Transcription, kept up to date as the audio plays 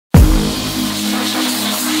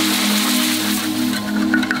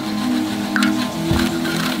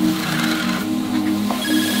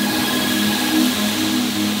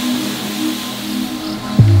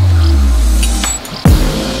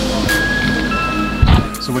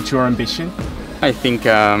So what's your ambition? I think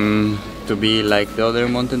to be like the other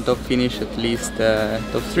mountain top finish, at least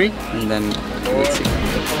top 3, and then we'll see.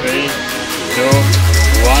 3, 2,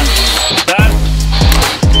 1, start!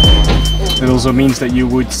 It also means that you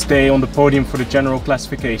would stay on the podium for the general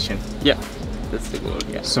classification. Yeah, that's the goal,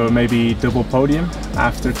 yeah. So maybe double podium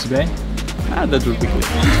after today? Ah, that would be good.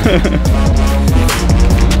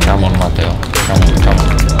 Come on, Matteo. Come on, come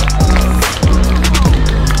on.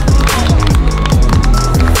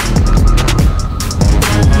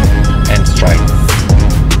 And strike.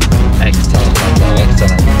 Excellent, Matteo.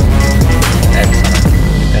 Excellent. Excellent.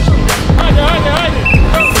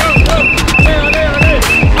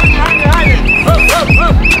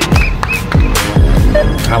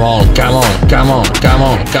 Come on, come on, come on, come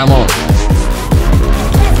on, come on.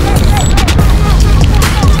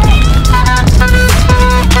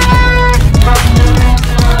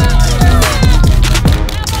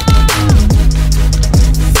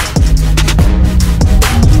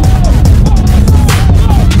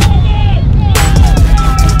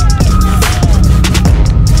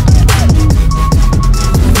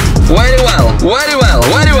 Very well, very well,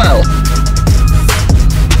 very well.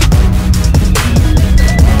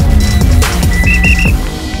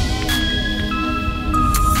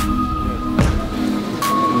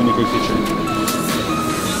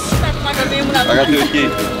 Ragazzi, chi?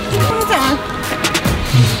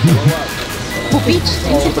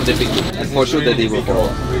 Super difficult. For sure that they will fall.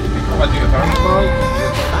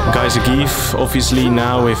 Guys, a give obviously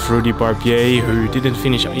now with Rudy Barbier, who didn't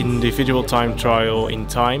finish individual time trial in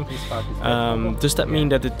time. Does that mean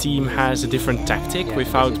that the team has a different tactic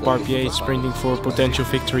without Barbier sprinting for potential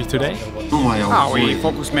victory today? We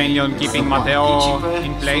focus mainly on keeping Matteo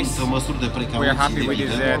in place. We are happy with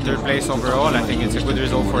his third place overall. I think it's a good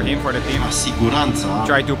result for him, for the team.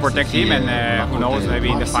 Try to protect him, and who knows, maybe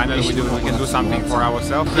in the final we can do something for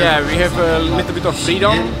ourselves. Yeah, we have a little bit of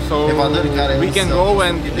freedom, so we can go,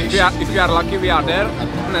 and if we are lucky, we are there.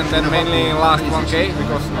 And then mainly last 1K,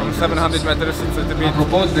 because on 700 meters it's a bit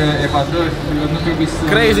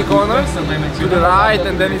crazy corner to the right,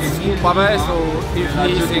 and then it's pave, so if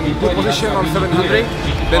he's in good position on 700,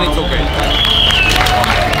 then it's okay.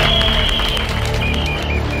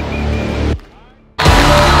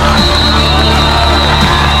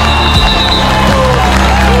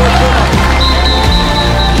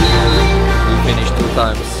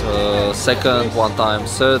 Second, one time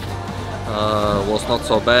third, was not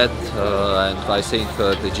so bad, and I think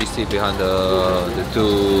the GC behind the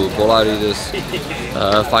two bola readers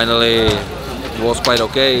finally it was quite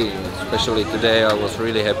okay. Especially today I was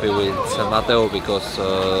really happy with Matteo because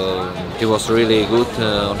he was really good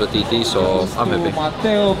on the TT, so I'm happy.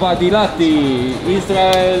 Matteo Badilatti,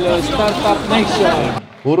 Israel Startup Nation.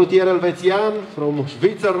 Un rutier elvețian from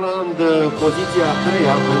Switzerland, poziția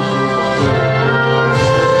 3-a pentru